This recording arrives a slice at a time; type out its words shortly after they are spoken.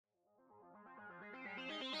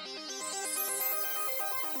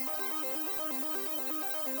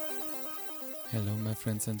Hello, my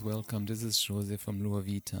friends, and welcome. This is Jose from Lua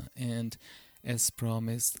Vita, and as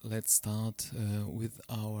promised, let's start with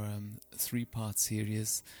our three-part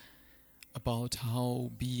series about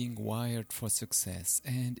how being wired for success.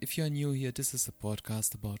 And if you are new here, this is a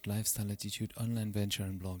podcast about lifestyle, attitude, online venture,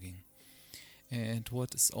 and blogging. And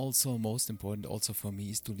what is also most important, also for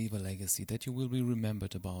me, is to leave a legacy that you will be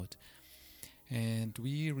remembered about. And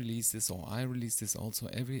we release this, or I release this also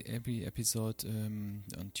every episode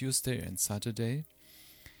on Tuesday and Saturday.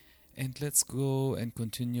 And let's go and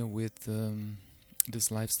continue with this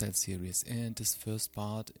lifestyle series and this first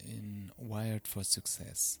part in Wired for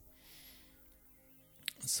Success.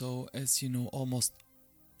 So, as you know, almost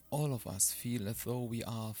all of us feel as though we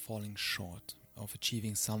are falling short of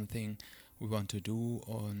achieving something we want to do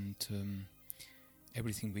and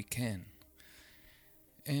everything we can.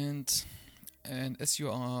 And as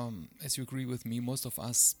you agree with me, most of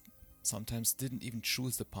us sometimes didn't even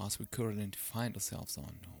choose the path we currently find ourselves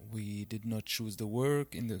on. We did not choose the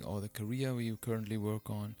work or the career we currently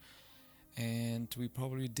work on, and we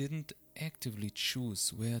probably didn't actively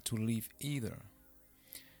choose where to live either.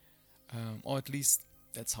 Or at least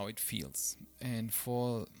that's how it feels. And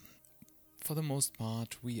for the most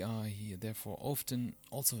part, we are here, therefore, often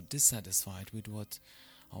also dissatisfied with what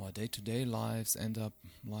our day-to-day lives end up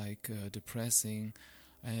like depressing,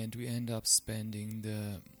 and we end up spending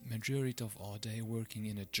the majority of our day working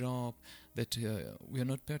in a job that we are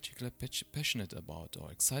not particularly passionate about or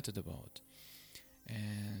excited about,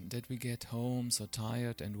 and that we get home so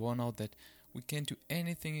tired and worn out that we can't do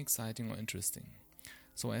anything exciting or interesting.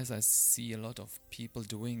 So as I see a lot of people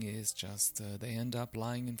doing is just they end up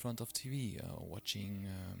lying in front of TV watching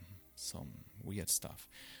some weird stuff.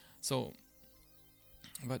 So,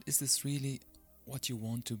 but is this really what you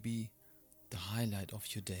want to be the highlight of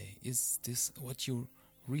your day? Is this what you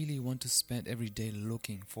really want to spend every day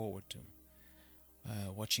looking forward to?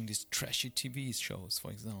 Watching these trashy TV shows,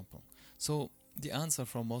 for example. So the answer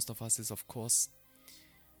from most of us is, of course,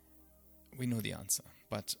 we know the answer,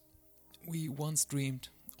 but we once dreamed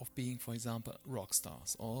of being, for example, rock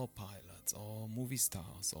stars or pilots or movie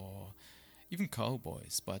stars or even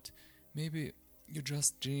cowboys, but maybe you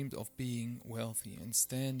just dreamed of being wealthy and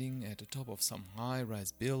standing at the top of some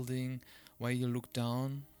high-rise building while you look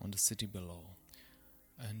down on the city below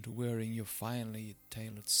and wearing your finely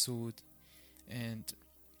tailored suit. And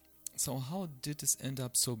so how did this end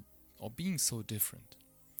up being so different?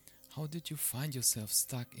 How did you find yourself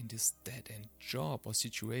stuck in this dead-end job or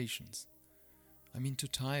situations? I mean, too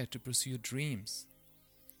tired to pursue your dreams.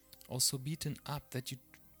 Also beaten up that you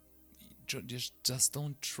just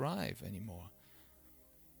don't thrive anymore.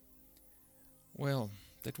 Well,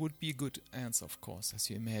 that would be a good answer, of course, as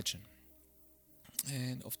you imagine.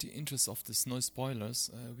 And of the interest of this no spoilers,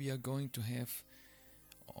 you are going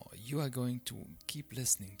to keep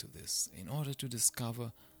listening to this in order to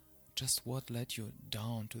discover just what led you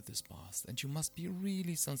down to this path. And you must be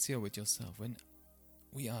really sincere with yourself when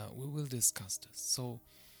we will discuss this. So,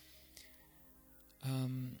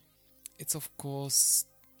 it's of course,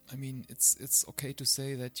 it's okay to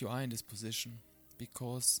say that you are in this position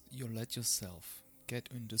because you let yourself get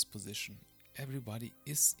in this position. Everybody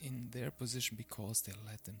is in their position because they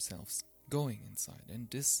let themselves going inside.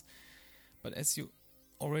 But as you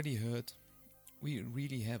already heard, we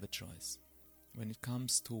really have a choice when it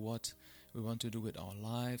comes to what we want to do with our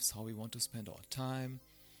lives, how we want to spend our time,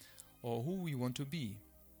 or who we want to be.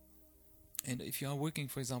 And if you are working,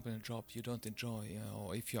 for example, in a job you don't enjoy,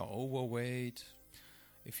 or if you are overweight,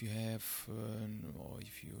 if you have, or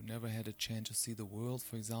if you never had a chance to see the world,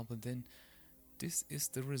 for example, then this is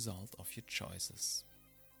the result of your choices.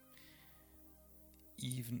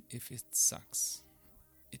 Even if it sucks,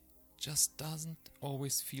 it just doesn't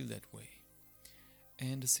always feel that way.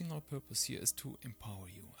 And the single purpose here is to empower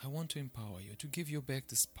you. I want to empower you, to give you back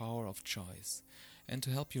this power of choice, and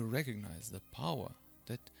to help you recognize the power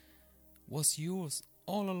that was yours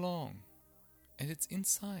all along, and it's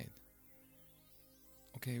inside.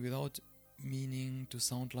 Okay, without meaning to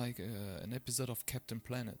sound like an episode of Captain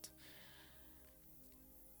Planet.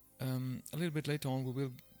 A little bit later on we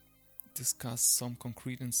will discuss some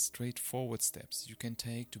concrete and straightforward steps you can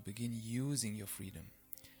take to begin using your freedom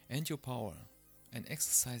and your power and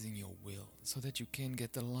exercising your will so that you can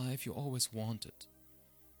get the life you always wanted.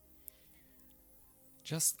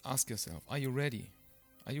 Just ask yourself, are you ready?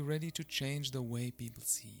 Are you ready to change the way people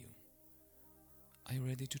see you? Are you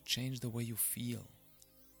ready to change the way you feel?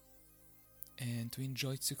 And to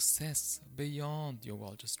enjoy success beyond your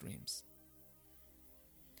wildest dreams?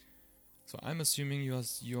 So I'm assuming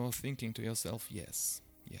you're thinking to yourself, yes.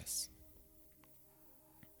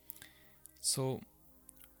 So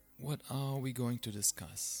what are we going to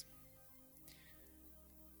discuss?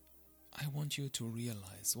 I want you to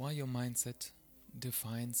realize why your mindset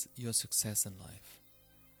defines your success in life,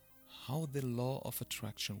 how the law of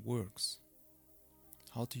attraction works,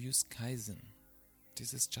 how to use Kaizen.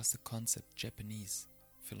 This is just a concept, Japanese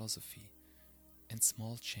philosophy, and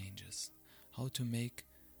small changes, how to make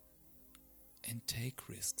and take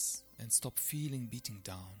risks and stop feeling beaten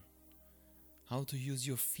down, how to use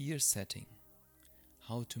your fear setting,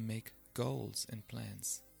 how to make goals and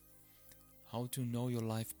plans, how to know your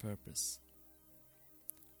life purpose,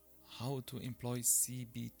 how to employ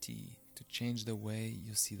CBT to change the way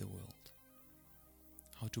you see the world,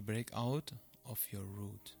 how to break out of your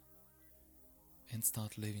root and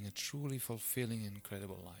start living a truly fulfilling and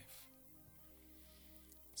incredible life.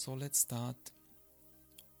 So let's start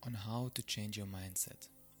on how to change your mindset,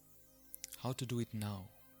 how to do it now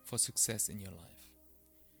for success in your life.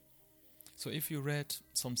 So if you read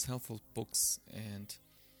some self-help books and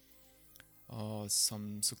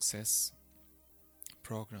some success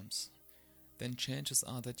programs, then chances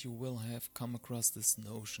are that you will have come across this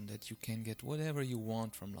notion that you can get whatever you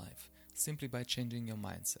want from life simply by changing your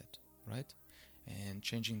mindset, right? And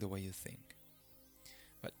changing the way you think.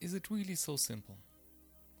 But is it really so simple?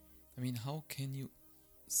 I mean, how can your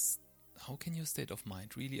state of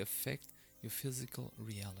mind really affect your physical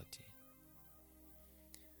reality?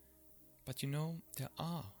 But there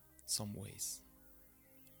are some ways.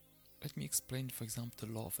 Let me explain, for example,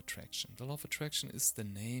 the law of attraction. The law of attraction is the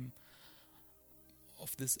name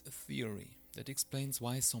of this theory that explains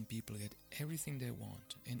why some people get everything they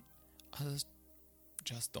want and others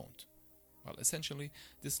just don't. Well, essentially,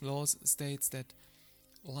 this law states that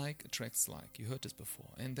like attracts like. You heard this before.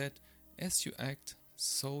 And that as you act,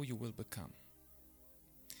 so you will become.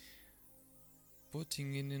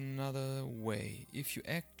 Putting in another way, if you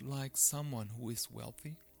act like someone who is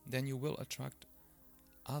wealthy, then you will attract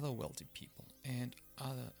other wealthy people and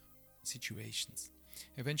other situations.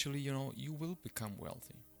 Eventually, you will become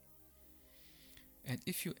wealthy. And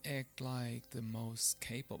if you act like the most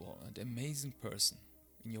capable and amazing person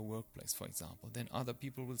in your workplace, for example, then other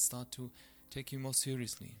people will start to take you more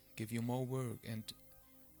seriously, give you more work, and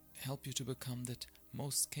help you to become that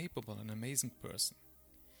most capable and amazing person.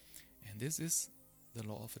 And this is the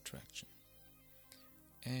law of attraction.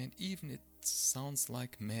 And even it sounds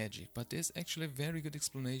like magic, but there's actually a very good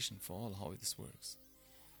explanation for all how this works.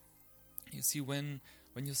 You see, when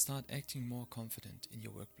you start acting more confident in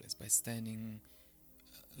your workplace by standing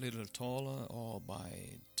a little taller or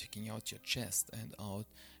by taking out your chest and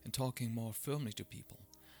talking more firmly to people,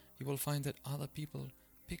 you will find that other people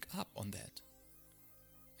pick up on that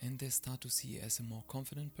and they start to see you as a more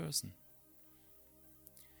confident person.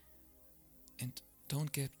 And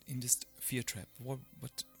don't get in this fear trap.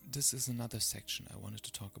 But this is another section I wanted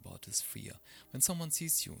to talk about, is fear. When someone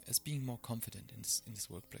sees you as being more confident in this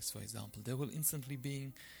workplace, for example, they will instantly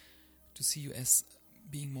to see you as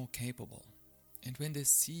being more capable. And when they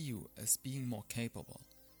see you as being more capable,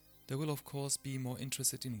 they will of course be more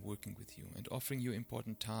interested in working with you and offering you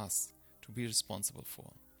important tasks to be responsible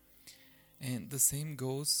for. And the same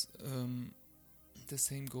goes,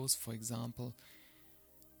 for example,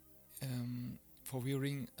 for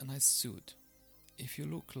wearing a nice suit. If you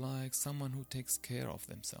look like someone who takes care of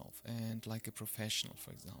themselves and like a professional,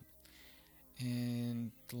 for example,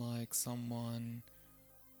 and like someone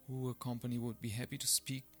who a company would be happy to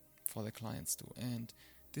speak for their clients to, and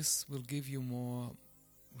this will give you more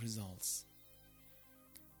results.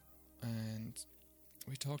 And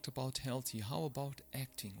we talked about healthy. How about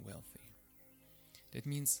acting wealthy? That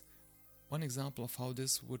means one example of how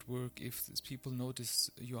this would work, if people notice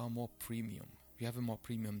you are more premium, you have a more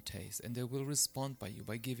premium taste, and they will respond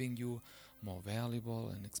by giving you more valuable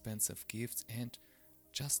and expensive gifts and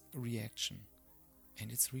just a reaction.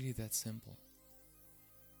 And it's really that simple.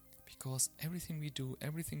 Because everything we do,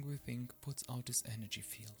 everything we think puts out this energy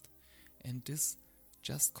field. And this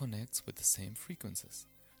just connects with the same frequencies.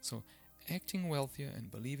 So acting wealthier and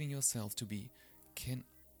believing yourself to be can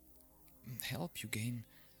help you gain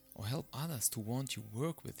or help others to want you,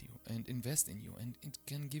 work with you and invest in you, and it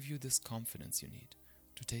can give you this confidence you need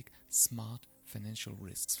to take smart financial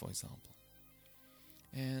risks, for example.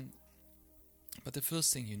 But the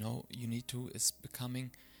first thing you need to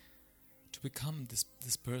become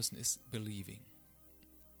this person is believing.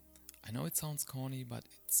 I know it sounds corny, but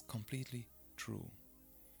it's completely true.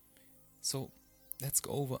 So let's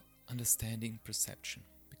go over understanding perception,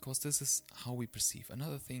 because this is how we perceive.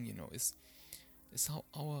 Another thing, is how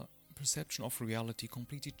our perception of reality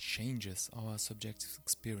completely changes our subjective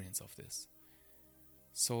experience of this.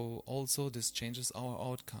 So also this changes our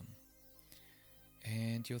outcome.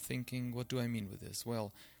 And you're thinking, what do I mean with this?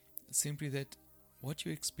 Well, simply that what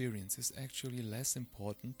you experience is actually less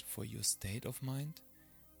important for your state of mind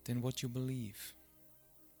than what you believe.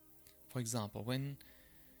 For example,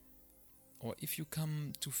 if you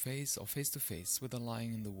come to face to face with a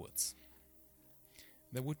lion in the woods,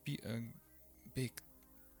 there would be a big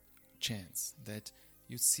chance that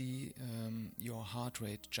you see your heart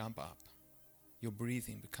rate jump up. Your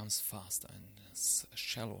breathing becomes faster and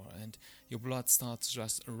shallower, and your blood starts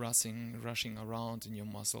just rushing around in your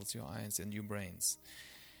muscles, your eyes, and your brains.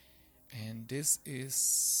 And this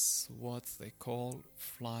is what they call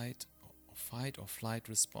fight or flight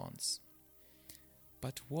response.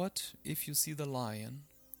 But what if you see the lion,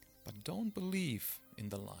 but don't believe in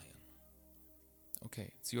the lion?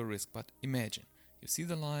 Okay, it's your risk, but imagine, you see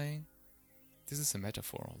the lion, this is a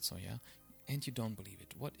metaphor also, yeah? And you don't believe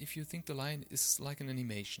it. What if you think the lion is like an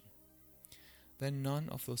animation? Then none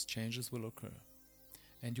of those changes will occur,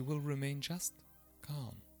 and you will remain just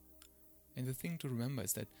calm. And the thing to remember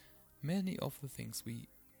is that many of the things we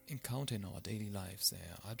encounter in our daily lives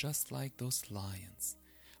are just like those lions.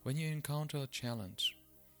 When you encounter a challenge,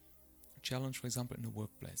 for example in the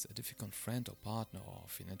workplace, a difficult friend or partner or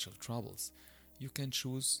financial troubles, you can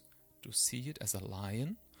choose to see it as a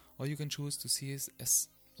lion, or you can choose to see it as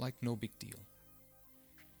like no big deal.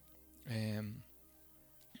 There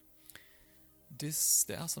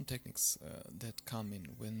are some techniques that come in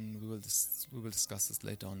when we will discuss this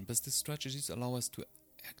later on. But these strategies allow us to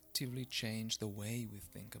actively change the way we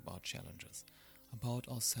think about challenges, about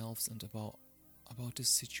ourselves, and about these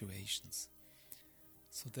situations.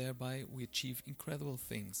 So thereby we achieve incredible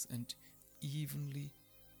things and evenly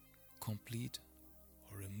complete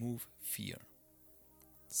or remove fear.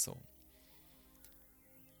 So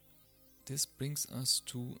this brings us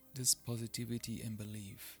to this positivity and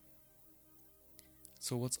belief.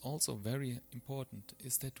 So what's also very important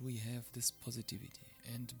is that we have this positivity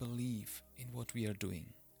and belief in what we are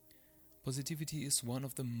doing. Positivity is one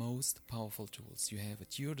of the most powerful tools you have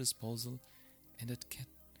at your disposal, and it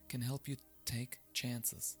can help you take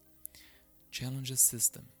chances, challenge a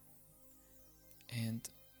system, and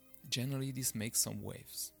generally this makes some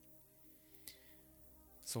waves.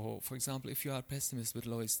 So, for example, if you are a pessimist with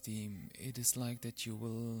low esteem, it is like that you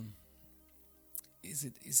will...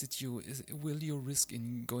 Will you risk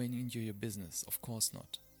in going into your business? Of course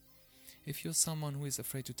not. If you're someone who is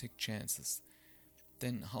afraid to take chances,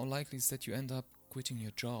 then how likely is that you end up quitting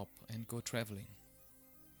your job and go traveling?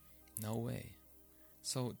 No way.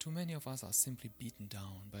 So too many of us are simply beaten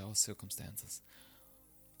down by our circumstances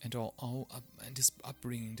and and this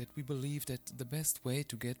upbringing, that we believe that the best way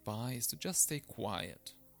to get by is to just stay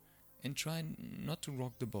quiet and try not to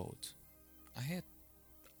rock the boat. I had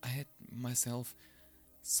myself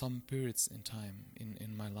some periods in time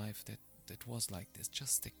in my life that was like this.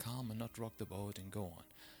 Just stay calm and not rock the boat and go on.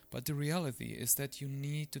 But the reality is that you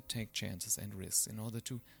need to take chances and risks in order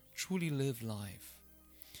to truly live life.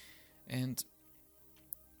 And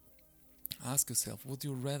ask yourself, would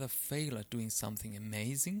you rather fail at doing something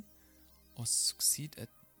amazing or succeed at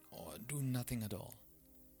or do nothing at all?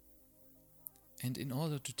 And in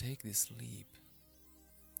order to take this leap,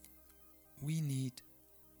 we need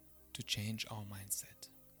to change our mindset.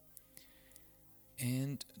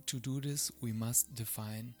 And to do this, we must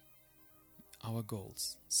define our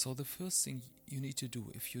goals. So the first thing you need to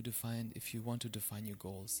do if you want to define your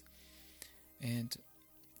goals, and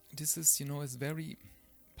this is, is very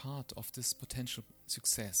part of this potential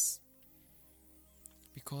success,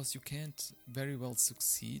 because you can't very well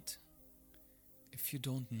succeed if you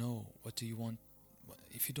don't know what you want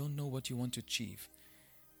to achieve.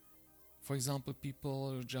 For example,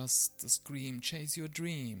 people just scream, chase your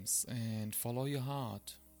dreams and follow your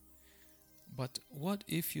heart. But what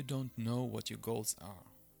if you don't know what your goals are?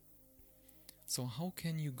 So how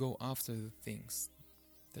can you go after the things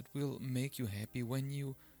that will make you happy when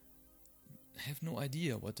you have no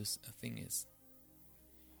idea what this thing is?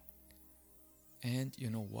 And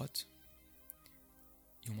you know what?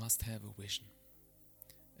 You must have a vision.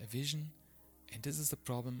 A vision, and this is the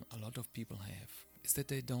problem a lot of people have, is that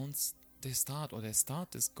they start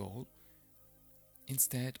this goal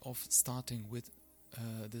instead of starting with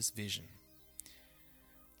this vision.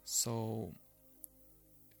 So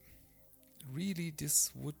really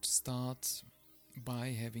this would start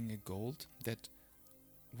by having a goal that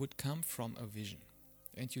would come from a vision,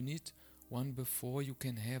 and you need one before you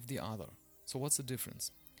can have the other. So what's the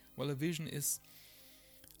difference? Well, a vision is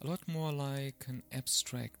a lot more like an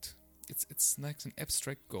abstract. It's like an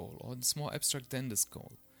abstract goal, or it's more abstract than this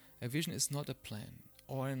goal. A vision is not a plan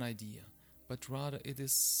or an idea, but rather it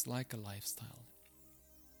is like a lifestyle,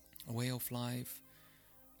 a way of life,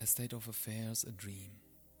 a state of affairs, a dream.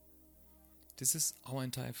 This is our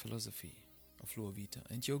entire philosophy of Lua Vita,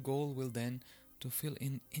 and your goal will then to fill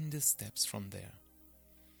in the steps from there.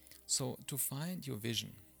 So to find your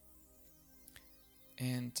vision,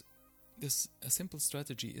 and a simple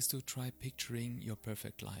strategy is to try picturing your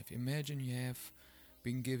perfect life. Imagine you have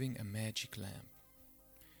been given a magic lamp,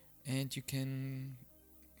 and you can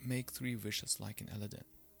make 3 wishes like in Aladdin.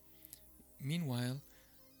 Meanwhile,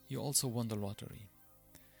 you also won the lottery.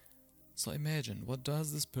 So imagine, what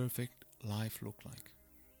does this perfect life look like?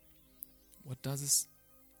 What does this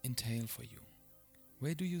entail for you?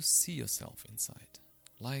 Where do you see yourself inside?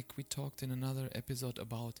 Like we talked in another episode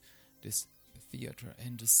about this theater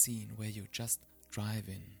and the scene where you just drive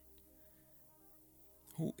in.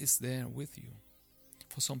 Who is there with you?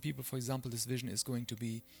 For some people, for example, this vision is going to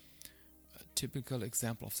be a typical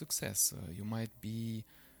example of success. You might be,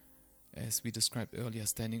 as we described earlier,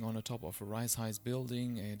 standing on the top of a rise-high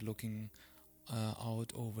building and looking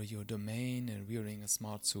out over your domain and wearing a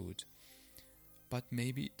smart suit. But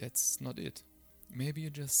maybe that's not it. Maybe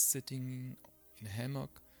you're just sitting in a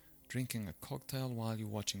hammock, drinking a cocktail while you're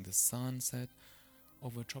watching the sunset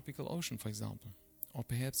over a tropical ocean, for example. Or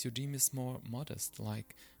perhaps your dream is more modest,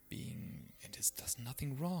 like being, and there's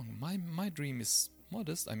nothing wrong. My dream is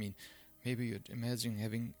modest. I mean, maybe you're imagining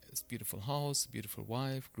having a beautiful house, beautiful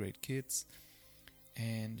wife, great kids,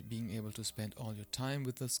 and being able to spend all your time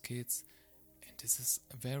with those kids. And this is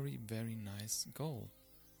a very, very nice goal.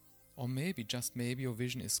 Or maybe, just maybe, your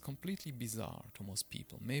vision is completely bizarre to most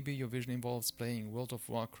people. Maybe your vision involves playing World of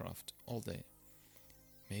Warcraft all day.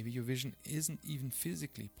 Maybe your vision isn't even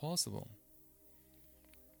physically possible.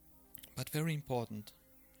 But very important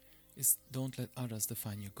is, don't let others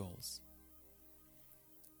define your goals.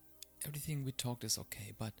 Everything we talked is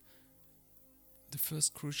okay, but the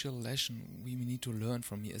first crucial lesson we need to learn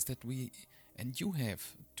from here is that we, and you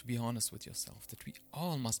have to be honest with yourself, that we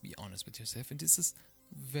all must be honest with yourself, and this is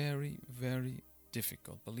very, very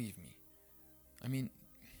difficult, believe me. I mean,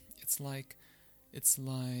 it's like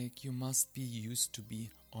you must be used to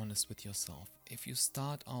be honest with yourself. If you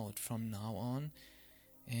start out from now on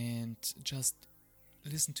and just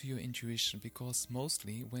listen to your intuition, because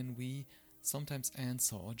mostly when we sometimes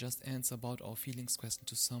answer or just answer about our feelings question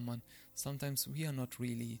to someone, sometimes we are not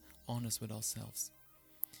really honest with ourselves.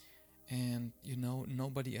 And you know,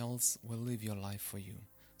 nobody else will live your life for you.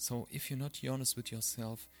 So if you're not honest with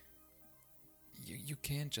yourself, you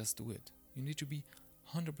can't just do it. You need to be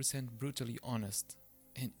 100% brutally honest.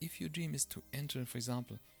 And if your dream is to enter, for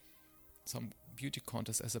example, some beauty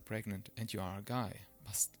contest as a pregnant, and you are a guy,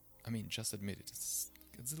 just admit it. It's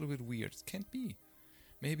a little bit weird. It can't be.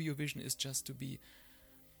 Maybe your vision is just to be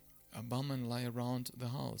a bum and lie around the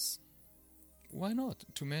house. Why not?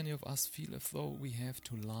 Too many of us feel as though we have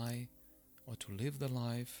to lie or to live the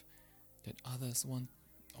life that others want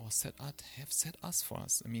or have set us for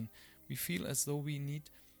us. I mean, we feel as though we need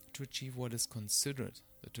to achieve what is considered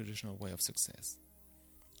the traditional way of success.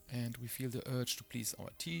 And we feel the urge to please our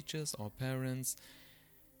teachers, our parents.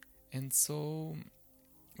 And so,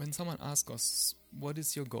 when someone asks us, what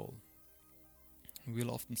is your goal?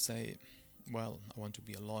 We'll often say, well, I want to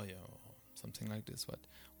be a lawyer or something like this. But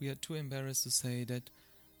we are too embarrassed to say that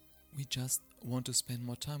we just want to spend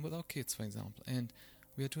more time with our kids, for example. And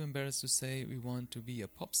we are too embarrassed to say we want to be a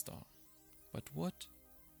pop star. But what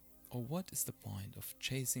is the point of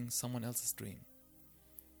chasing someone else's dream?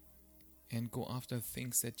 And go after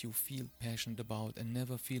things that you feel passionate about and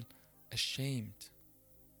never feel ashamed.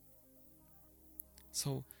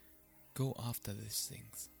 So, go after these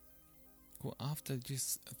things. Go after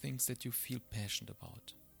these things that you feel passionate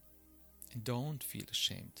about. And don't feel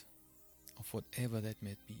ashamed of whatever that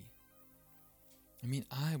may be. I mean,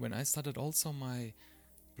 when I started also my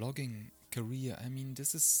blogging career,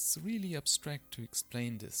 this is really abstract to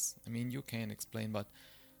explain this. I mean, you can explain, but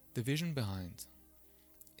the vision behind,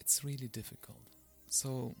 it's really difficult.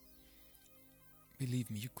 So, believe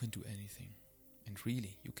me, you can do anything. And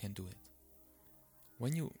really, you can do it.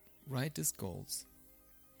 When you write these goals,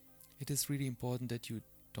 it is really important that you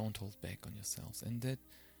don't hold back on yourselves and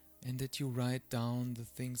that you write down the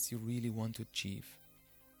things you really want to achieve,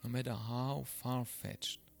 no matter how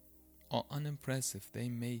far-fetched or unimpressive they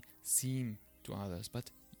may seem to others. But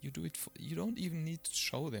you do it. You don't even need to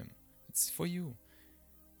show them. It's for you.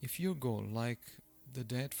 If your goal, like the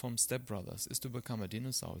dad from Step Brothers, is to become a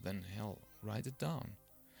dinosaur, then hell, write it down.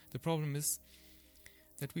 The problem is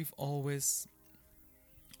that we've always,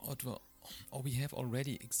 or we have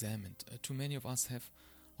already examined. Too many of us have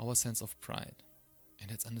our sense of pride, and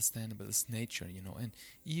that's understandable. It's nature, and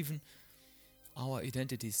even our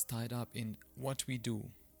identity is tied up in what we do.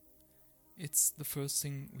 It's the first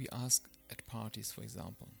thing we ask at parties, for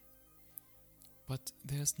example. But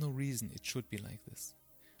there's no reason it should be like this.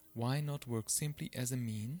 Why not work simply as a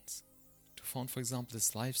means to find, for example,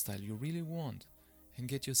 this lifestyle you really want and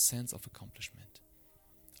get your sense of accomplishment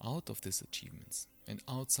out of these achievements and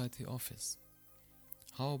outside the office?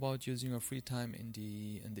 How about using your free time in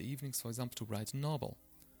the evenings, for example, to write a novel?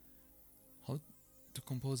 How to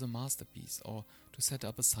compose a masterpiece or to set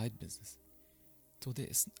up a side business? So there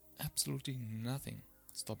is absolutely nothing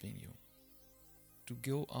stopping you to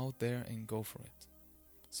go out there and go for it.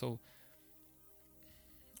 So,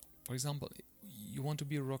 for example, you want to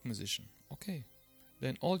be a rock musician. Okay,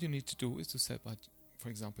 then all you need to do is to set up, for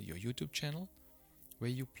example, your YouTube channel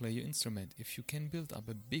where you play your instrument. If you can build up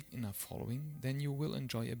a big enough following, then you will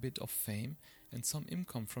enjoy a bit of fame and some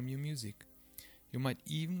income from your music. You might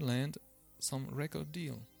even land some record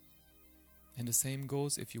deal. And the same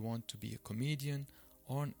goes if you want to be a comedian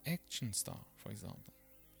or an action star, for example.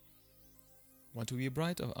 Want to be a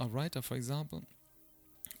writer, for example?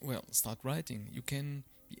 Well, start writing. You can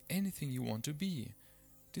be anything you want to be.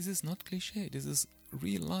 This is not cliché. This is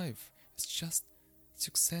real life. It's just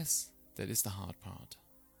success that is the hard part.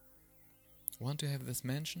 Want to have this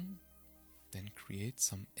mansion? Then create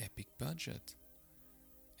some epic budget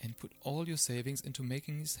and put all your savings into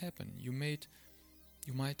making this happen. You might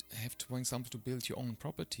have to, for example, to build your own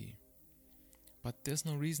property. But there's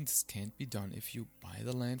no reason this can't be done if you buy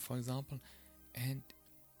the land, for example, and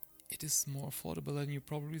it is more affordable than you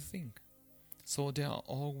probably think. So there are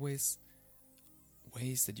always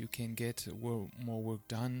ways that you can get more work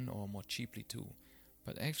done or more cheaply too.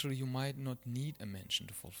 But actually you might not need a mansion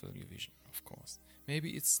to fulfill your vision, of course.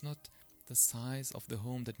 Maybe it's not the size of the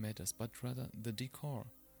home that matters, but rather the decor.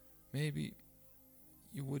 Maybe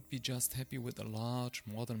you would be just happy with a large,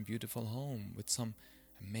 modern, beautiful home with some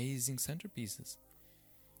amazing centerpieces.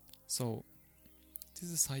 So this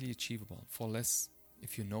is highly achievable for less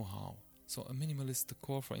if you know how. So a minimalist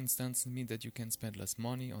decor, for instance, means that you can spend less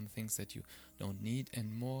money on things that you don't need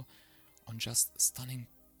and more on just stunning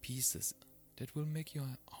pieces that will make your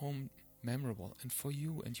home memorable and for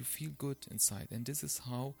you, and you feel good inside. And this is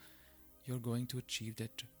how you're going to achieve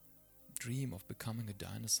that dream of becoming a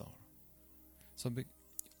dinosaur. So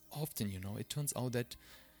often, it turns out that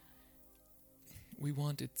we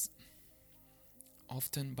want it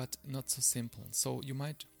often, but not so simple. So you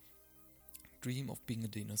might dream of being a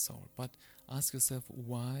dinosaur, but ask yourself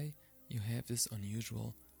why you have this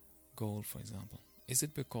unusual goal, for example. Is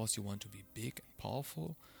it because you want to be big and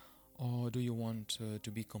powerful? Or do you want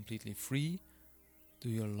to be completely free? Do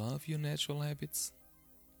you love your natural habits?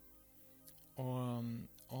 Or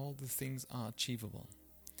all the things are achievable.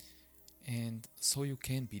 And so you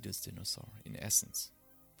can be this dinosaur in essence.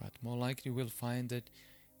 But more likely you will find that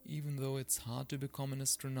even though it's hard to become an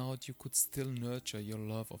astronaut, you could still nurture your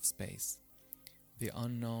love of space, the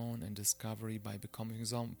unknown and discovery by becoming,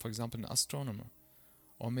 for example, an astronomer.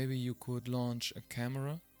 Or maybe you could launch a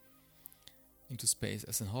camera into space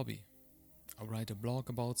as a hobby. Or write a blog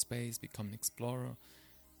about space, become an explorer.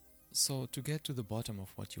 So to get to the bottom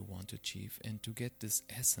of what you want to achieve and to get this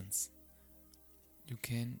essence, you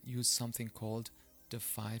can use something called the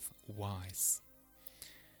 5 whys.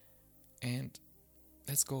 And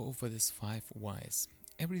let's go over these 5 whys.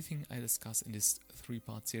 Everything I discuss in this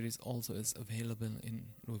 3-part series also is available in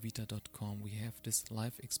lovita.com. We have this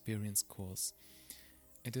life experience course.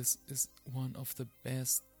 It is one of the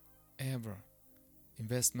best ever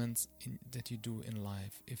investments that you do in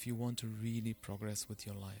life if you want to really progress with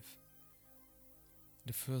your life.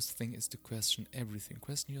 The first thing is to question everything.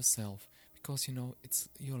 Question yourself, because it's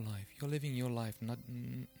your life. You're living your life, not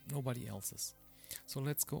nobody else's. So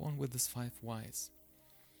let's go on with this 5 whys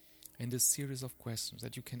and this series of questions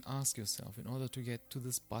that you can ask yourself in order to get to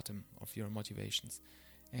this bottom of your motivations,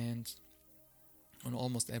 and on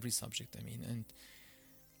almost every subject, and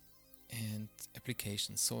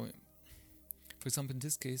applications. So for example, in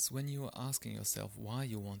this case, when you are asking yourself why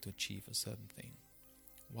you want to achieve a certain thing,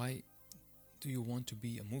 why do you want to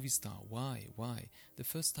be a movie star? Why? The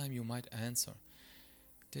first time you might answer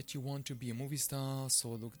that you want to be a movie star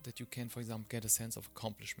so that you can, for example, get a sense of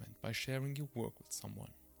accomplishment by sharing your work with someone.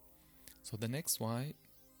 So the next why,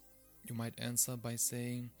 you might answer by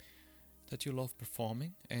saying that you love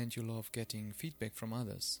performing and you love getting feedback from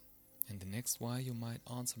others. And the next why, you might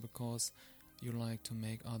answer because you like to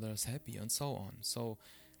make others happy, and so on.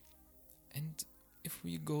 And if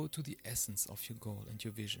we go to the essence of your goal and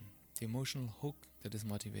your vision, the emotional hook that is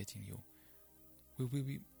motivating you,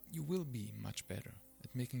 you will be much better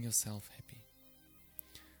at making yourself happy.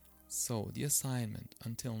 So the assignment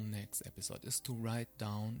until next episode is to write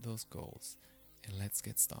down those goals, and let's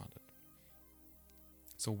get started.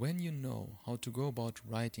 So when you know how to go about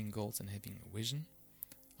writing goals and having a vision,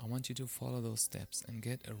 I want you to follow those steps and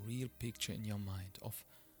get a real picture in your mind of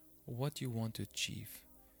what you want to achieve.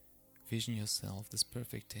 Vision yourself this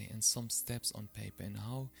perfect day and some steps on paper and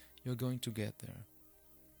how you're going to get there.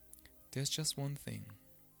 There's just one thing.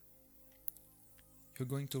 You're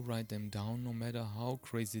going to write them down no matter how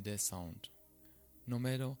crazy they sound, no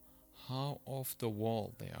matter how off the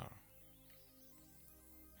wall they are.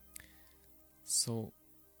 So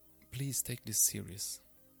please take this serious.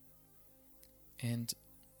 And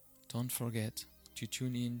don't forget to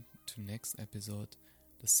tune in to next episode,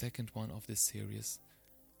 the second one of this series,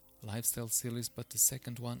 lifestyle series, but the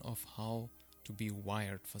second one of how to be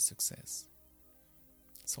wired for success.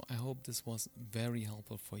 So I hope this was very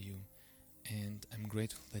helpful for you, and I'm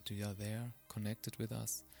grateful that you are there, connected with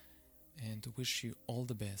us, and wish you all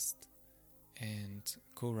the best and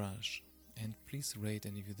courage. And please rate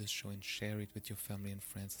and review this show and share it with your family and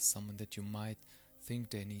friends, someone that you might think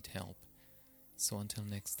they need help. So until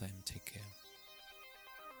next time, take care.